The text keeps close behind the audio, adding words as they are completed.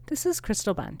This is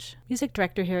Crystal Bunch, music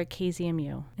director here at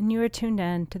KZMU, and you are tuned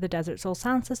in to the Desert Soul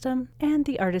Sound System and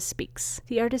The Artist Speaks.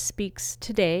 The Artist Speaks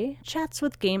today chats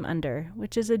with Game Under,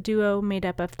 which is a duo made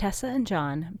up of Tessa and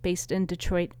John, based in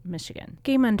Detroit, Michigan.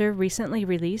 Game Under recently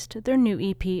released their new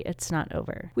EP, It's Not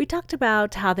Over. We talked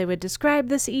about how they would describe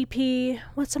this EP,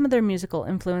 what some of their musical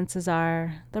influences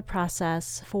are, the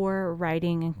process for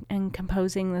writing and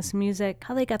composing this music,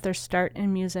 how they got their start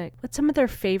in music, what some of their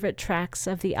favorite tracks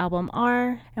of the album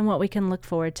are, and what we can look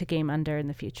forward to Game Under in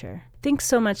the future. Thanks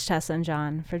so much, Tessa and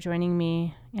John, for joining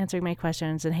me, answering my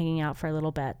questions, and hanging out for a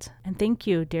little bit. And thank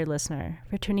you, dear listener,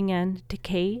 for tuning in to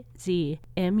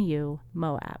KZMU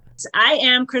Moab. I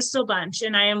am Crystal Bunch,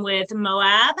 and I am with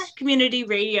Moab Community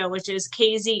Radio, which is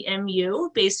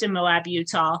KZMU, based in Moab,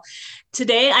 Utah.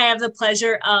 Today, I have the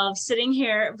pleasure of sitting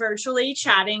here virtually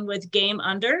chatting with Game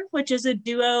Under, which is a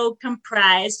duo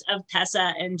comprised of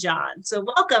Tessa and John. So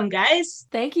welcome, guys.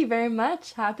 Thank you very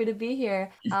much. Happy to be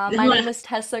here. My name is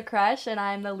Tessa Kresh, and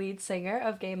I'm the lead singer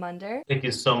of Game Under. Thank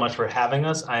you so much for having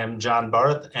us. I am John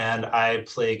Barth, and I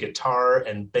play guitar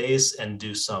and bass and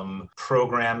do some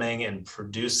programming and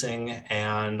producing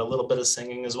and a little bit of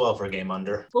singing as well for Game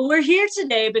Under. Well, we're here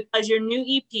today because your new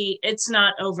EP, It's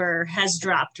Not Over, has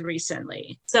dropped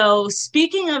recently. So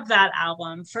speaking of that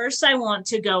album, first I want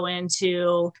to go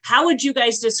into how would you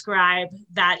guys describe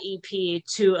that EP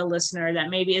to a listener that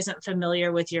maybe isn't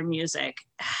familiar with your music?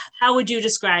 How would you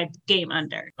describe Game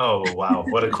Under? Oh, wow.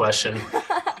 What a question.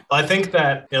 I think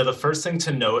that, the first thing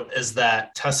to note is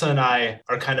that Tessa and I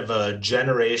are kind of a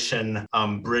generation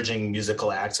bridging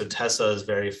musical act. So Tessa is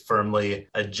very firmly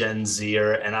a Gen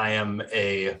Zer and I am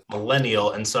a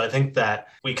millennial. And so I think that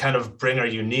we kind of bring our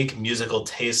unique musical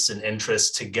tastes and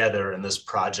interests together in this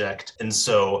project. And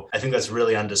so I think that's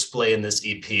really on display in this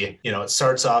EP. It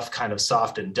starts off kind of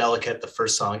soft and delicate. The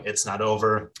first song, It's Not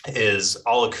Over, is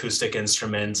all acoustic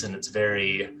instruments and it's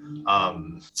very,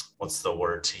 what's the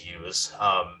word to use?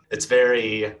 It's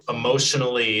very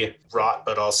emotionally wrought,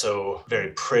 but also very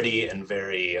pretty and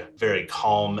very, very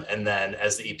calm. And then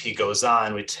as the EP goes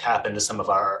on, we tap into some of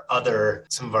our other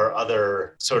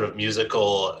sort of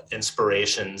musical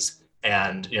inspirations.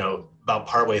 And, about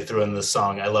partway through in the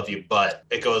song, I Love You, But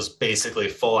it goes basically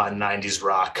full on 90s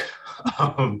rock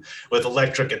with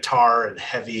electric guitar and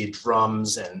heavy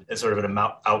drums and sort of an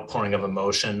outpouring of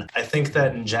emotion. I think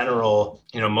that in general,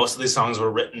 most of these songs were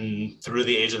written through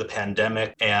the age of the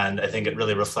pandemic. And I think it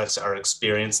really reflects our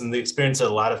experience and the experience that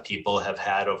a lot of people have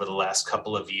had over the last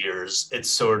couple of years. It's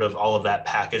sort of all of that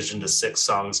packaged into 6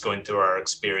 songs going through our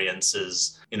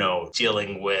experiences,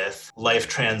 dealing with life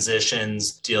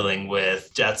transitions, dealing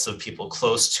with deaths of people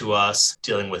close to us,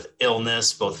 dealing with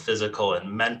illness, both physical and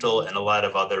mental, and a lot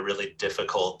of other really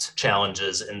difficult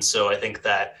challenges. And so I think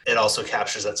that it also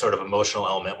captures that sort of emotional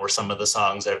element where some of the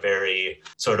songs are very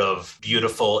sort of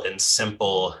beautiful and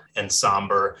simple and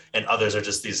somber, and others are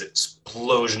just these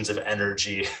explosions of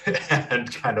energy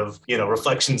and kind of,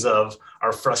 reflections of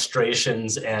our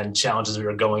frustrations and challenges we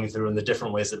were going through and the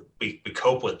different ways that we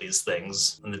cope with these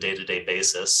things on the day-to-day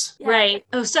basis. Yeah. Right.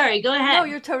 Oh, sorry. Go ahead. No,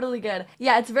 you're totally good.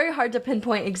 Yeah, it's very hard to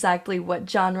pinpoint exactly what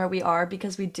genre we are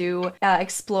because we do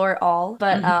explore all.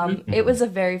 But it was a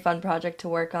very fun project to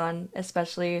work on,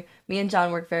 especially me and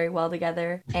John work very well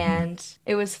together. And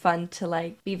it was fun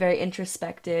to be very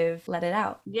introspective, let it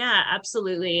out. Yeah,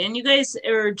 absolutely. And you guys,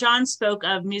 or John spoke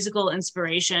of musical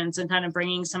inspirations and kind of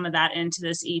bringing some of that into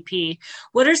this EP.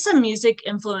 What are some music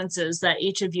influences that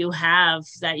each of you have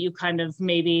that you kind of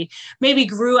maybe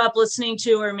grew up listening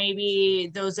to, or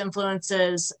maybe those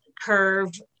influences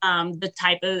curve the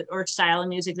type of or style of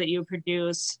music that you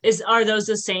produce? Are those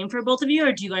the same for both of you,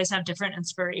 or do you guys have different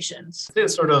inspirations?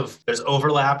 It's sort of, there's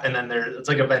overlap, and then it's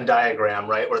like a Venn diagram,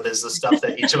 right? Where there's the stuff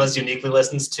that each of us uniquely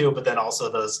listens to, but then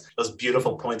also those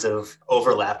beautiful points of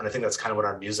overlap. And I think that's kind of what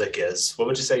our music is. What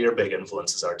would you say your big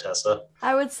influences are, Tessa?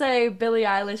 I would say Billie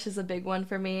Eilish is a big one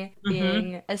for me,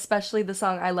 being especially the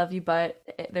song I Love You, But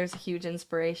there's a huge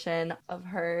inspiration of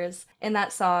hers in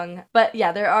that song. But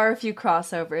yeah, there are a few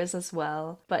crossovers as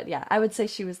well. But yeah, I would say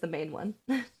she was the main one.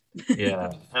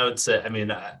 Yeah, I would say,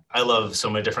 I love so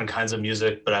many different kinds of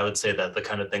music, but I would say that the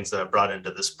kind of things that I brought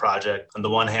into this project, on the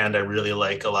one hand, I really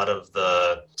like a lot of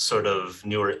the sort of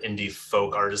newer indie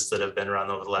folk artists that have been around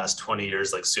over the last 20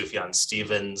 years, like Sufjan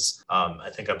Stevens. I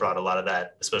think I brought a lot of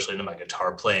that, especially into my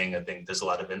guitar playing. I think there's a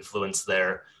lot of influence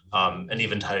there. And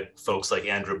even type folks like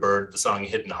Andrew Bird. The song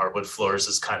Hidden Hardwood Floors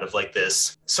is kind of like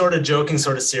this sort of joking,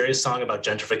 sort of serious song about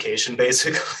gentrification,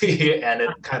 basically. And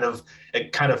it kind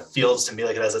of feels to me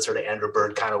like it has that sort of Andrew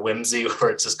Bird kind of whimsy,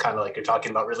 where it's just kind of like you're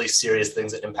talking about really serious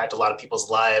things that impact a lot of people's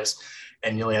lives.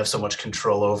 and you only have so much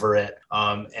control over it.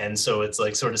 And so it's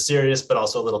like sort of serious, but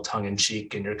also a little tongue in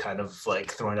cheek. And you're kind of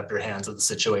like throwing up your hands at the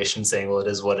situation saying, well, it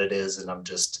is what it is. And I'm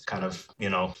just kind of,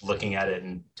 looking at it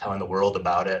and telling the world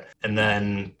about it. And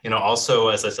then, also,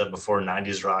 as I said before,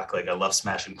 90s rock, like I love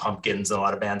Smashing Pumpkins and a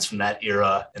lot of bands from that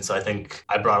era. And so I think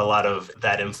I brought a lot of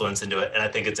that influence into it. And I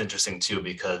think it's interesting too,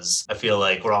 because I feel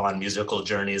like we're all on musical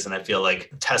journeys. And I feel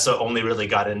like Tessa only really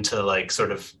got into like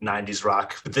sort of 90s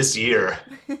rock this year.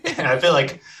 And I feel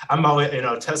like I'm always,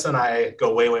 Tessa and I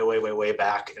go way, way, way, way, way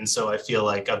back. And so I feel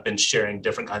like I've been sharing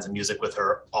different kinds of music with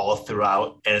her all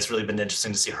throughout. And it's really been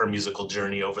interesting to see her musical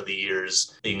journey over the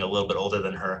years, being a little bit older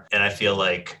than her. And I feel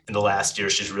like in the last year,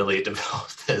 she's really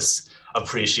developed this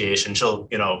appreciation. She'll,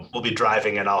 we'll be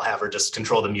driving and I'll have her just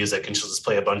control the music and she'll just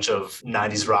play a bunch of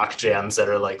 90s rock jams that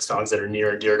are like songs that are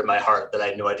near and dear to my heart that I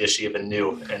had no idea she even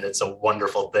knew. And it's a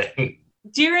wonderful thing.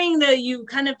 You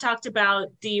kind of talked about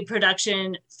the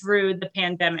production through the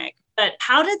pandemic, but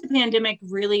how did the pandemic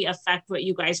really affect what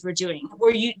you guys were doing?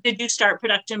 Did you start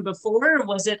production before, or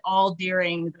was it all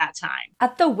during that time?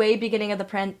 At the way beginning of the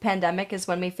pandemic is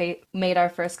when we made our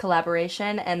first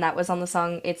collaboration, and that was on the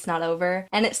song It's Not Over.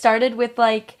 And it started with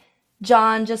like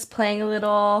John just playing a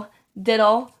little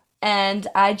diddle, and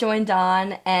I joined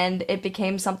on, and it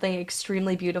became something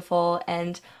extremely beautiful,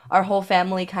 and our whole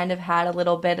family kind of had a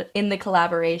little bit in the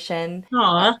collaboration.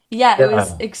 Aww. Yeah, it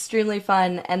was extremely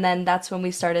fun. And then that's when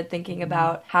we started thinking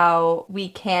about how we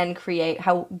can create,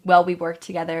 how well we work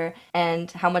together,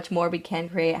 and how much more we can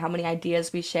create, how many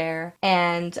ideas we share.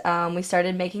 And we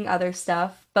started making other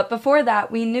stuff. But before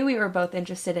that, we knew we were both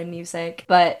interested in music,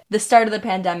 but the start of the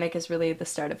pandemic is really the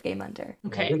start of Game Under.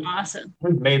 Okay, awesome.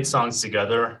 We've made songs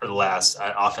together for the last,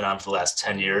 off and on for the last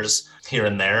 10 years, here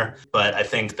and there. But I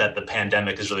think that the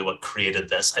pandemic is really what created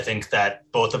this. I think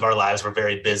that both of our lives were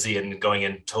very busy and going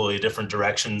in totally different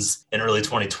directions in early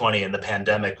 2020. And the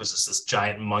pandemic was just this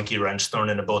giant monkey wrench thrown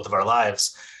into both of our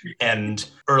lives. And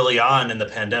early on in the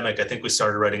pandemic, I think we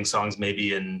started writing songs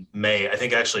maybe in May. I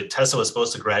think actually Tessa was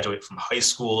supposed to graduate from high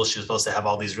school. She was supposed to have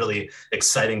all these really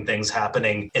exciting things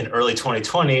happening in early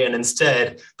 2020. And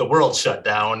instead, the world shut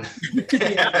down.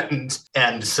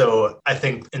 and so I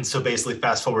think, and so basically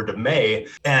fast forward to May,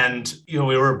 and,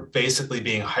 we were basically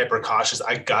being hyper cautious.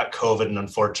 I got COVID, and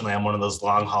unfortunately, I'm one of those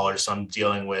long haulers. So I'm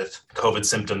dealing with COVID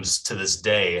symptoms to this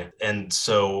day. And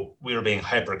so we were being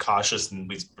hyper cautious, and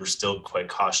we were still quite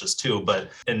cautious too. But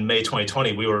in May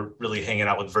 2020, we were really hanging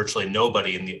out with virtually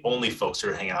nobody. And the only folks we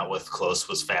were hanging out with close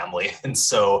was family. And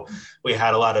so we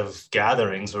had a lot of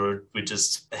gatherings where we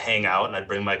just hang out, and I'd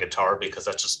bring my guitar because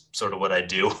that's just sort of what I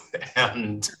do.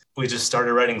 And we just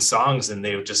started writing songs, and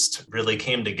they just really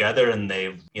came together, and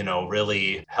they,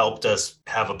 really helped us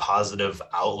have a positive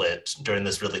outlet during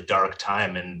this really dark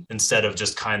time. And instead of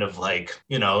just kind of like,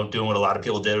 doing what a lot of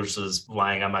people did, which was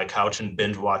lying on my couch and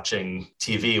binge watching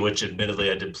TV, which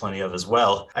admittedly I did plenty of as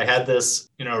well, I had this,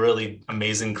 really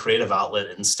amazing creative outlet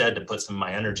instead to put some of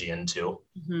my energy into.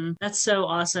 Mm-hmm. That's so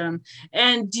awesome.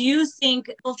 And do you think,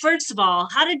 well, first of all,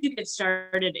 how did you get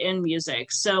started in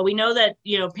music? So we know that,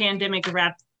 pandemic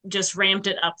just ramped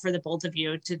it up for the both of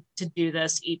you to do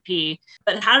this EP.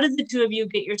 But how did the two of you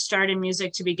get your start in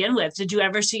music to begin with? Did you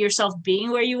ever see yourself being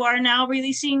where you are now,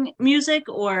 releasing music,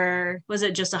 or was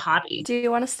it just a hobby? Do you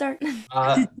want to start?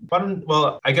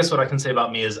 Well, I guess what I can say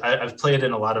about me is I've played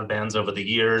in a lot of bands over the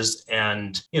years.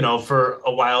 And, for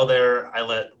a while there, I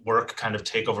let work kind of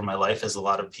take over my life, as a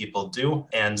lot of people do.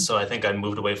 And so I think I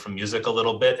moved away from music a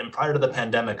little bit. And prior to the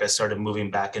pandemic, I started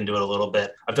moving back into it a little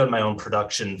bit. I've done my own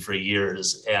production for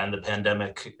years. And the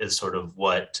pandemic is sort of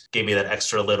what gave me that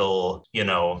extra little,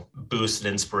 boost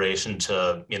and inspiration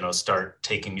to, start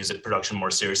taking music production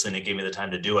more seriously. And it gave me the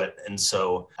time to do it. And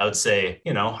so I would say,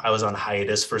 I was on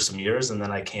hiatus for some years, and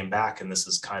then I came back, and this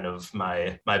is kind of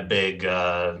my big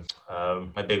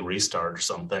restart or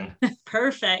something.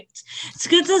 Perfect. It's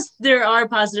good that there are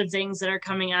positive things that are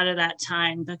coming out of that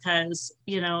time, because,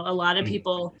 a lot of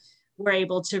people were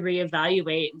able to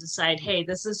reevaluate and decide, hey,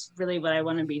 this is really what I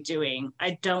want to be doing.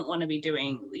 I don't want to be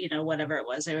doing, whatever it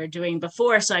was they were doing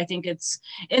before. So I think it's,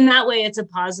 in that way, it's a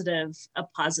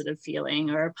positive feeling,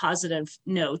 or a positive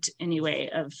note anyway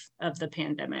of the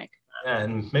pandemic.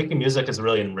 And making music is a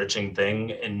really enriching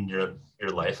thing in your your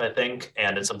life, I think.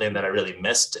 And it's something that I really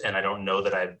missed. And I don't know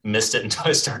that I missed it until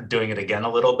I started doing it again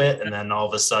a little bit. And then all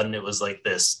of a sudden it was like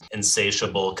this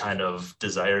insatiable kind of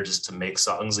desire just to make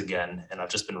songs again. And I've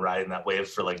just been riding that wave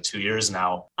for like 2 years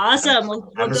now. Awesome.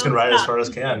 I'm just going to ride as far as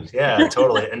I can. Yeah,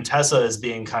 totally. And Tessa is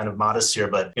being kind of modest here,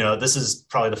 but this is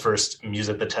probably the first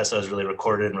music that Tessa has really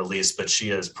recorded and released, but she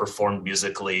has performed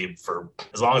musically for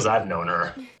as long as I've known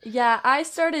her. Yeah, I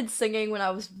started singing when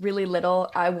I was really little.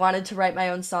 I wanted to write my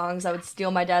own songs. I would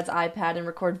steal my dad's iPad and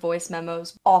record voice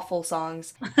memos, awful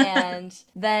songs. And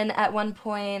then at one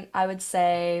point, I would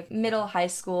say high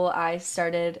school,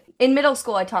 in middle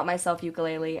school, I taught myself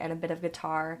ukulele and a bit of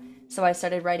guitar. So I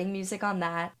started writing music on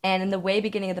that. And in the way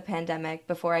beginning of the pandemic,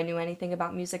 before I knew anything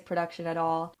about music production at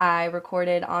all, I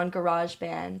recorded on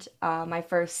GarageBand my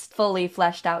first fully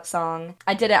fleshed out song.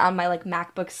 I did it on my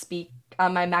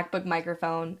on my MacBook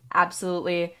microphone.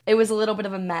 Absolutely. It was a little bit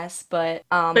of a mess, but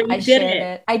I shared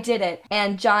it. I did it.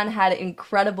 And John had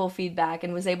incredible feedback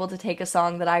and was able to take a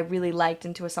song that I really liked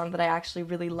into a song that I actually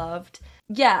really loved.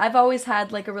 Yeah, I've always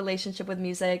had like a relationship with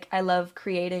music. I love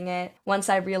creating it. Once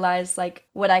I realized like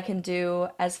what I can do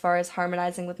as far as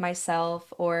harmonizing with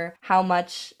myself or how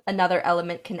much another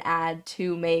element can add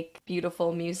to make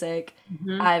beautiful music,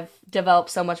 I've developed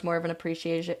so much more of an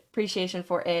appreciation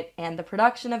for it and the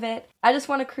production of it. I just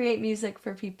want to create music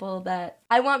for people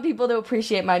I want people to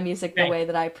appreciate my music the way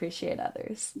that I appreciate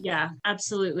others. Yeah,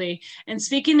 absolutely. And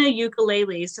speaking of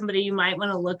ukulele, somebody you might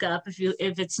want to look up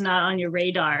if it's not on your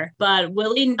radar, but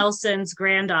Willie Nelson's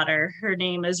granddaughter, her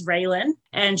name is Raylan,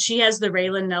 and she has the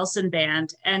Raylan Nelson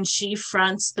Band, and she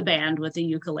fronts the band with a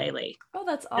ukulele. Oh,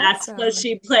 that's awesome. That's what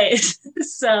she plays.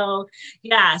 So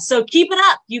yeah, so keep it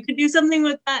up. You could do something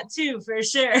with that too, for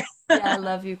sure. Yeah, I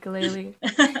love ukulele.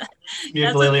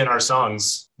 Ukulele in our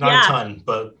songs, not a ton,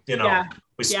 but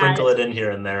we sprinkle it in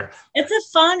here and there. It's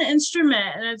a fun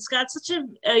instrument and it's got such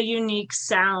a unique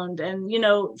sound. And,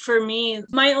 for me,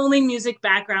 my only music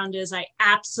background is I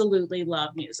absolutely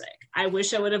love music. I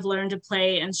wish I would have learned to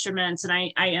play instruments, and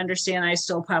I understand I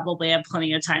still probably have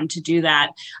plenty of time to do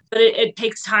that. But it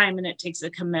takes time and it takes a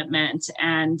commitment.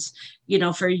 And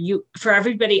for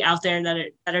everybody out there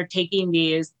that are taking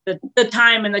the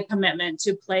time and the commitment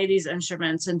to play these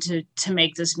instruments and to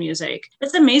make this music,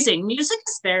 it's amazing. Music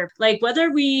is therapy. Like whether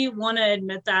we want to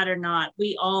admit that or not,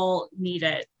 we all need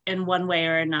it in one way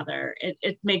or another.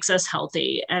 It makes us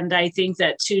healthy. And I think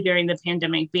that too, during the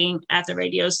pandemic, being at the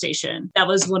radio station, that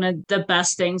was one of the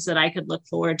best things that I could look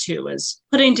forward to, was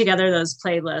putting together those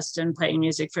playlists and playing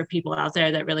music for people out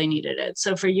there that really needed it.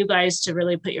 So for you guys to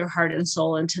really put your heart and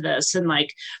soul into this and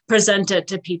like present it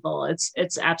to people,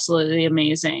 it's absolutely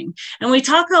amazing. And we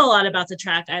talk a lot about the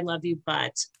track I Love You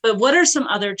But what are some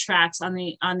other tracks on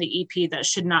the EP that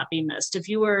should not be missed? If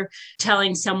you were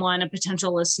telling someone, a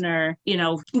potential listener,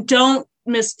 don't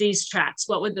miss these tracks,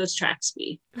 what would those tracks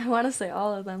be? I want to say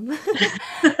all of them.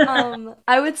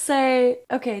 I would say,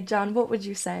 okay, John, what would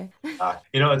you say?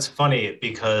 It's funny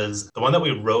because the one that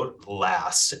we wrote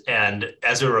last, and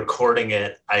as we were recording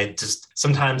it,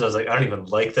 sometimes I was like, I don't even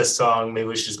like this song. Maybe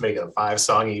we should just make it a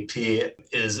 5-song EP,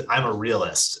 is I'm a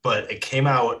Realist. But it came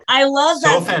out I love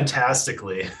so that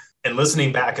fantastically. And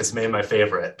listening back, it's made my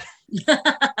favorite.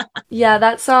 Yeah,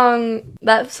 that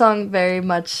song very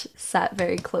much sat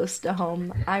very close to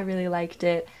home. I really liked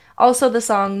it. Also, the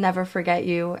song Never Forget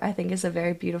You, I think, is a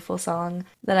very beautiful song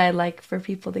that I like for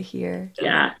people to hear.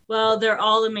 Yeah, well, they're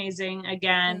all amazing.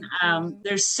 Again,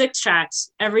 there's 6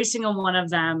 tracks, every single one of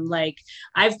them. Like,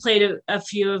 I've played a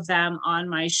few of them on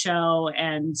my show,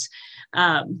 and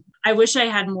I wish I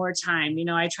had more time.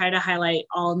 I try to highlight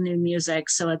all new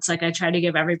music. So it's like I try to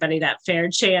give everybody that fair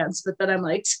chance, but then I'm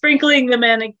like sprinkling them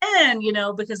in again,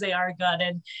 because they are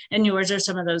good. And yours are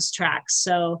some of those tracks.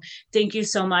 So thank you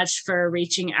so much for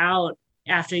reaching out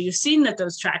after you've seen that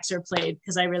those tracks are played,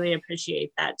 because I really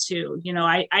appreciate that too.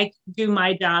 I do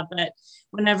my job, but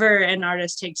whenever an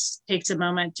artist takes a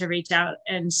moment to reach out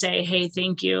and say, hey,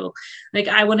 thank you, like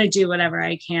I want to do whatever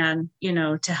I can,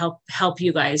 to help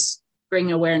you guys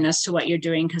bring awareness to what you're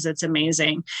doing, because it's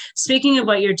amazing. Speaking of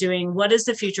what you're doing, what does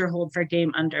the future hold for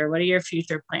Game Under? What are your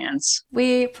future plans?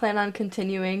 We plan on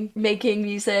continuing making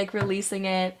music, releasing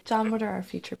it. John, what are our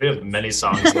future plans? We have many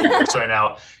songs in the works right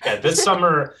now. Yeah, this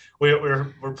summer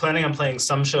we're planning on playing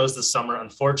some shows this summer.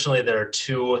 Unfortunately, there are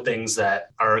 2 things that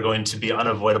are going to be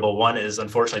unavoidable. One is,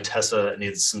 unfortunately, Tessa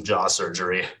needs some jaw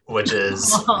surgery, which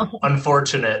is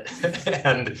unfortunate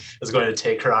and is going to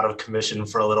take her out of commission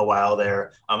for a little while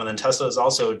there. And then Tessa is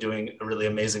also doing a really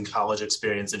amazing college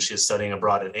experience, and she is studying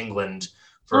abroad in England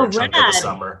for Oh, a chunk of the rad.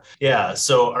 summer. Yeah.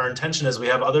 So our intention is we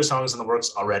have other songs in the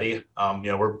works already.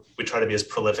 We try to be as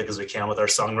prolific as we can with our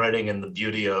songwriting, and the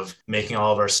beauty of making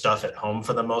all of our stuff at home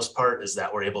for the most part is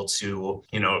that we're able to,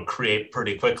 create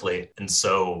pretty quickly. And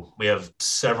so we have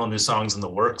several new songs in the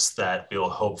works that we will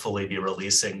hopefully be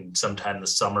releasing sometime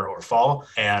this summer or fall.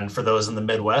 And for those in the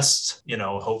Midwest,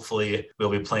 hopefully we'll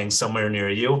be playing somewhere near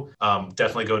you.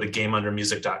 Definitely go to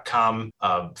gameundermusic.com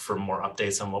for more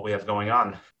updates on what we have going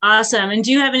on. Awesome. And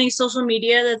do you have any social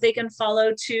media that they can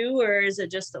follow too, or is it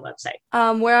just the website?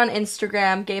 We're on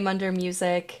Instagram, Game Under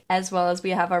Music, as well as we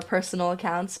have our personal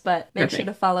accounts, but make sure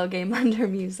to follow Game Under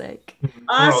Music.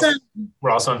 Awesome.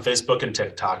 We're also on Facebook and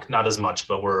TikTok, not as much,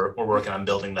 but we're working on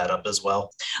building that up as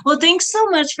well. Well, thanks so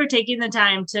much for taking the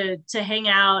time to hang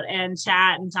out and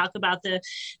chat and talk about the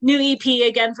new EP.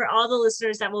 Again, for all the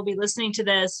listeners that will be listening to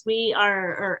this,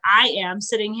 I am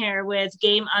sitting here with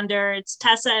Game Under. It's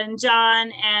Tessa and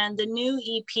John, and the new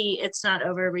EP, It's Not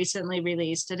Over, recently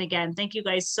released. And again, thank you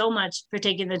guys so much for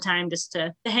taking the time just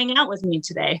to hang out with me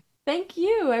today. Thank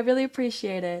you. I really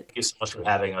appreciate it. Thank you so much for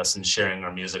having us and sharing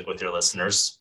our music with your listeners.